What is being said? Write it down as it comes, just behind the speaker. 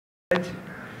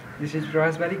This is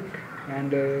Prahas Barik,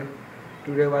 and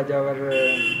today was our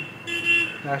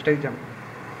last exam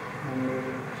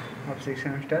of 6th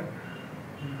semester.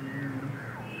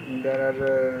 There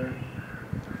are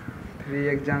 3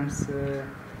 exams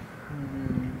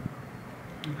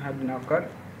have been occurred.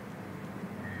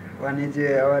 One is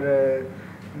our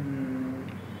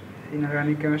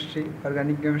inorganic chemistry,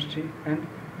 organic chemistry, and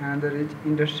another is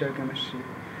industrial chemistry.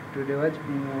 Today was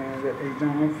the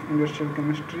exam of industrial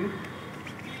chemistry,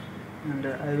 and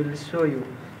I will show you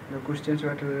the questions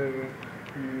what are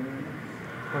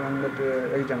from that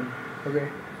exam. Okay,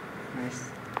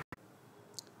 nice.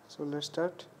 So let's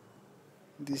start.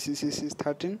 This is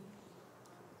 13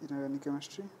 inorganic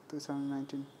chemistry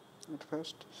 2019. At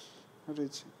first, it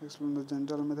is explain the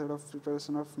general method of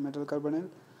preparation of metal carbonyl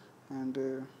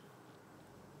and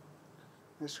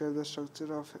describe the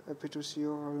structure of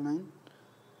Fe2CO9.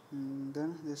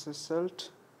 Then this is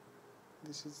salt.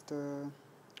 This is the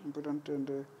important,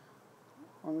 and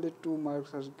only 2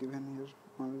 marks are given here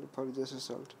only for this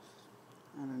salt.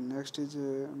 And next is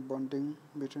bonding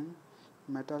between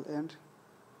metal and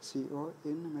CO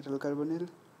in metal carbonyl.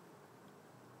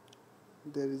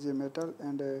 There is a metal,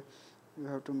 and you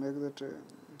have to make that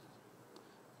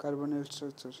carbonyl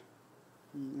structure.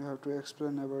 You have to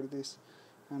explain about this.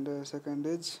 And second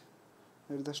is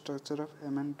the structure of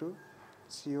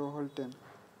Mn2CO10.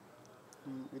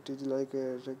 It is like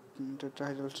a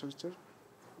tetrahedral structure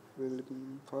will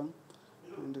form.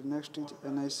 And the next is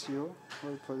NiCO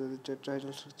for the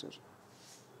tetrahedral structure.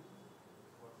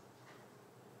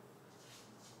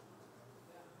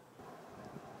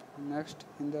 Next,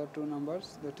 in the 2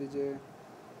 numbers, that is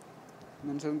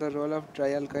mention the role of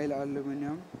trialkyl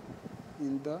aluminum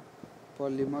in the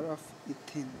polymer of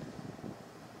ethene.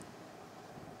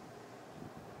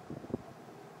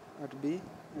 At B,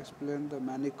 explain the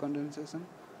Mannich condensation,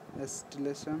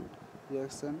 acetylation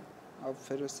reaction of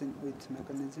ferrocene with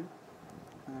mechanism,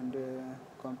 and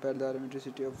compare the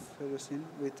aromaticity of ferrocene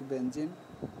with benzene.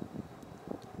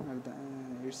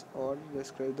 Its or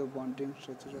describe the bonding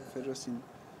structure of ferrocene,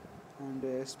 and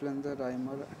explain the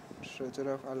Reimer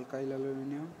structure of alkyl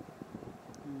aluminum.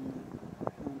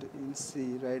 And in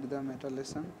C, write the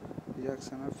metallation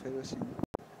reaction of ferrocene.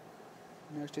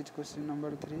 Next is question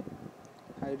number 3,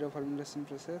 hydroformylation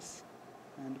process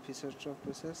and Fischer-Tropsch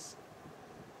process.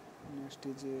 Next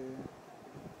is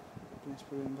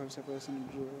principle involves separation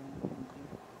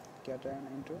cation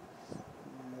into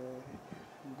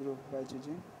group by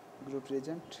choosing group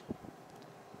reagent.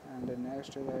 And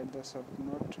next, write the short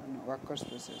note on Walker's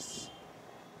process.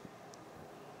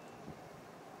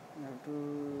 You have to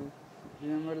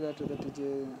remember that is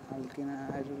alkene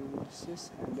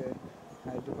hydrolysis and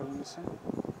hydroformylation,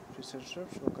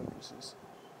 Fischer-Tropsch, Walker process.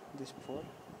 These 4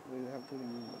 we have to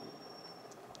remember.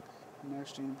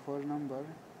 Next, in 4 number,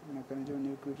 mechanism of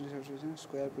nucleophile substitution,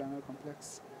 square planar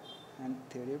complex, and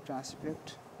theory of trans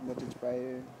effect, that is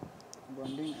by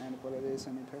bonding and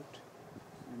polarization effect.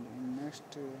 And in next,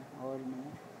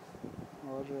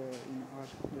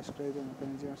 describe the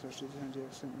mechanism of substitution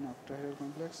reaction in octahedral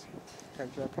complex,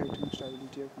 factor affecting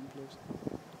stability of complex.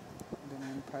 Then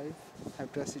in 5,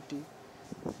 hapticity.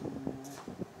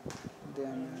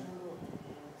 Then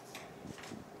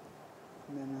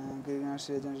Grignard's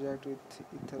reagent react with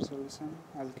ether solution,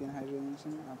 alkene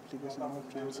hydrogenation, application of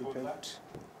trans effect.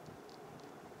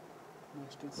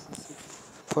 Next is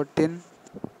 14,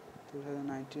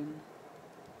 2019.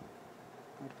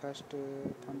 At first,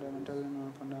 fundamental and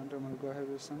non-fundamental molecular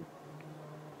hydration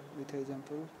with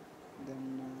example.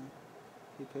 Then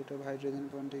effect of hydrogen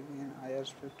bonding in IR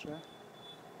spectra,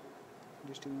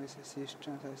 distinguish cis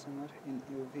trans isomer in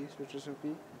UV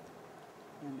spectroscopy,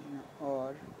 and in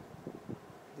OR,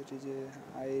 that is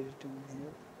I written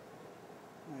here,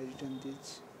 I written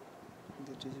this,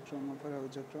 that is chroma for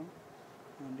hexachrom,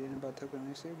 and in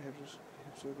bathochromic shift,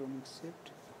 hexachromic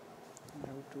shift.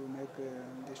 How to make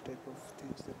this type of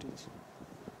things, that is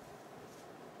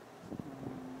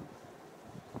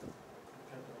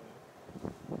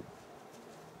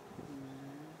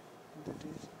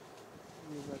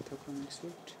bathochromic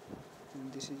shift, and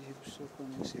this is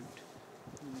hypsochromic shift,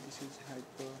 and this is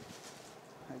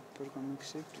hyperchromic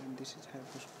shift, and this is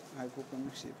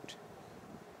hypochromic shift.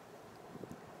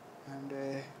 And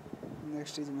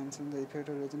next is mention the effect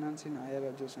of resonance in IR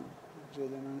absorption.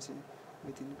 Resonance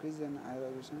with increase and IR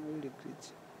absorption will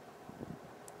decrease.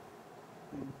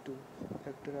 And 2,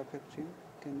 factor affecting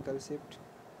chemical shift.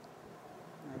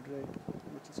 Right,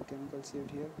 which is chemical shift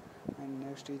here. And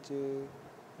next is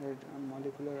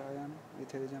molecular ion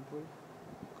with example,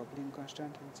 coupling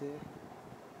constant J.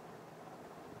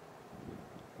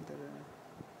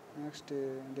 Next,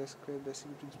 describe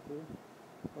basic principle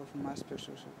of mass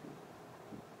spectroscopy.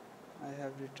 I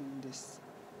have written these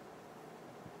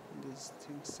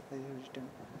things I have written.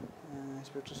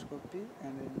 Spectroscopy,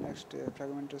 and next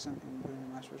fragmentation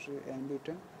involving mass spectroscopy n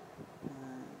butane.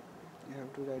 You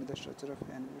have to write the structure of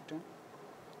n butane,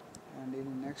 and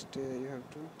in next you have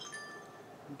to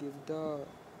give the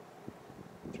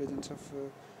presence of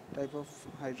type of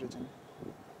hydrogen.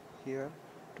 Here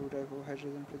two type of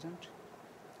hydrogen present,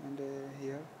 and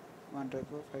here one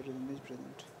type of hydrogen is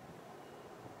present.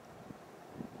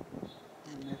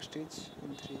 And next is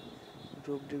in 3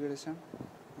 group degradation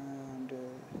and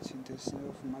synthesis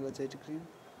of malachite green.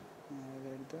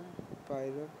 Write the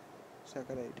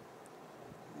pyrosaccharide,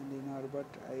 and in orbit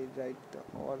I write the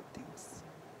all things.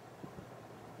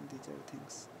 These are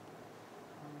things.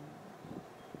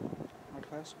 At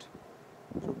first,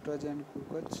 fructose and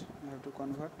glucose you have to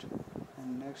convert,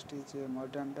 and next is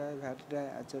modern dye, VAT dye,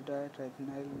 azo dye,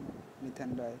 triphenyl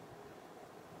methane dye,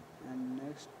 and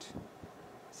next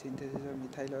synthesis of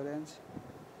methyl orange.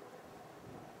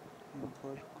 And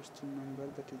for question number,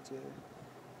 that is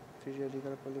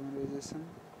periodical polymerization,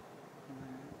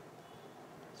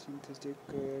 synthetic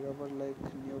rubber like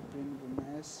neoprene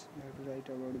mass, you have to write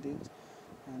about this,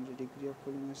 and the degree of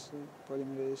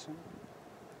polymerization.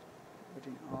 But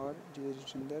in R it is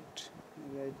written that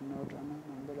write note on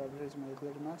number average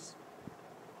molecular mass,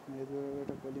 molecular weight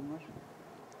of polymer,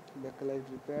 bakelite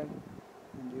prepared,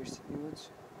 and its use,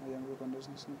 example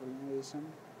condensation, polymerization,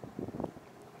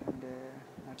 and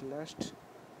at last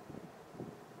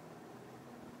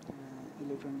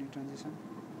electron transition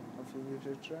of UV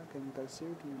tetra, chemical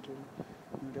shift,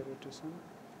 metal rotation,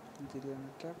 zero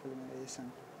metal polymerization.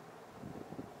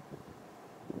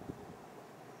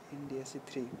 In DSC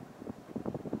 3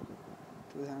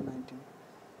 2019,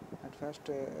 at first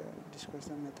discuss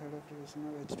the method of preparation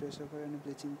of H2SO4 and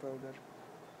bleaching powder.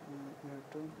 You have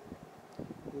to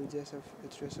uses of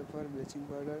H2SO4 bleaching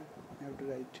powder you have to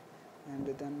write, and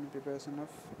then preparation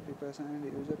and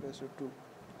use of SO2.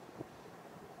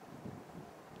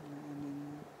 And in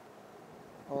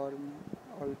or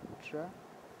ultra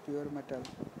pure metal,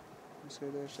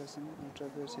 describe the extraction ultra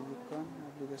pure silicon,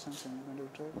 application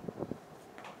semiconductor,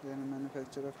 then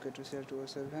manufacture of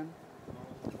K2Cl2O7.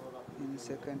 In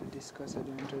second, discuss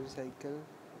elementary cycle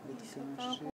with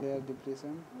chemistry, layer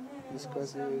depletion,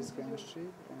 discuss use chemistry,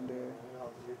 and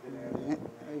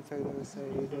effect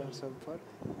of sulfur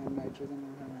and nitrogen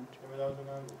environment.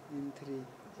 In 3,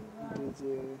 it is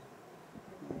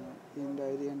in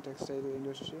dairy and textile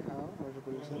industry how water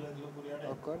pollution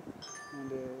occur,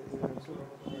 and you have to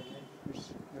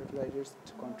write its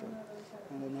control.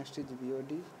 And the next is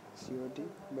BOD, COD,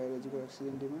 biological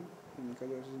oxygen demand, chemical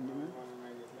oxygen demand,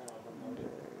 and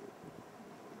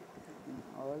in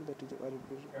all, that is water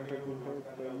purifier,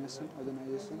 chlorination,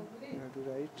 ozonization, you have to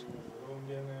write,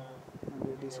 and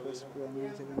we discuss primary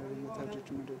and secondary method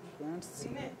treatment of plants,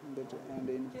 and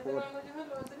in 4,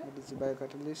 that is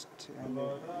biocatalyst, and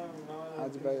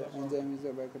as enzyme is a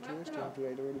biocatalyst, you have to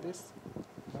write about this.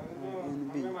 In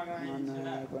B,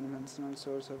 non-conventional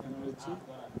source of energy,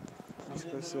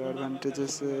 discuss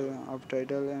advantages of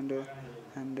tidal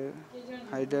and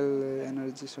hydel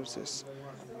energy sources.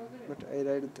 But I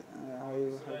write how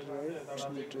you have to write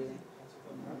that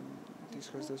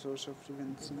discuss the source of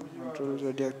prevention, control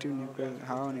radioactive nuclear,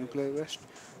 how nuclear waste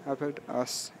affect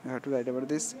us. You have to write about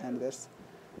this and this.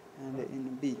 And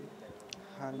in B,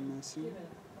 harnessing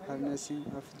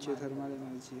of geothermal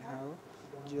energy, how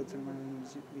geothermal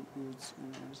energy we use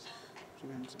in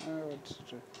prevention,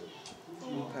 etc.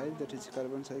 In 5, that is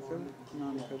carbon cycle,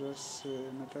 non-ferrous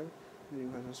metal,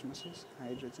 reverse osmosis,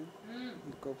 hydrogen,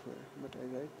 eco-fuel. But I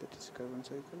write that is carbon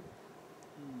cycle,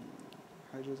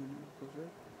 hydrogen, eco-fuel,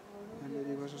 and the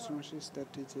reverse osmosis,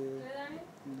 that is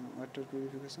water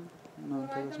purification,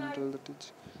 non-ferrous metal, that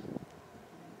is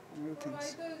other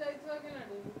things.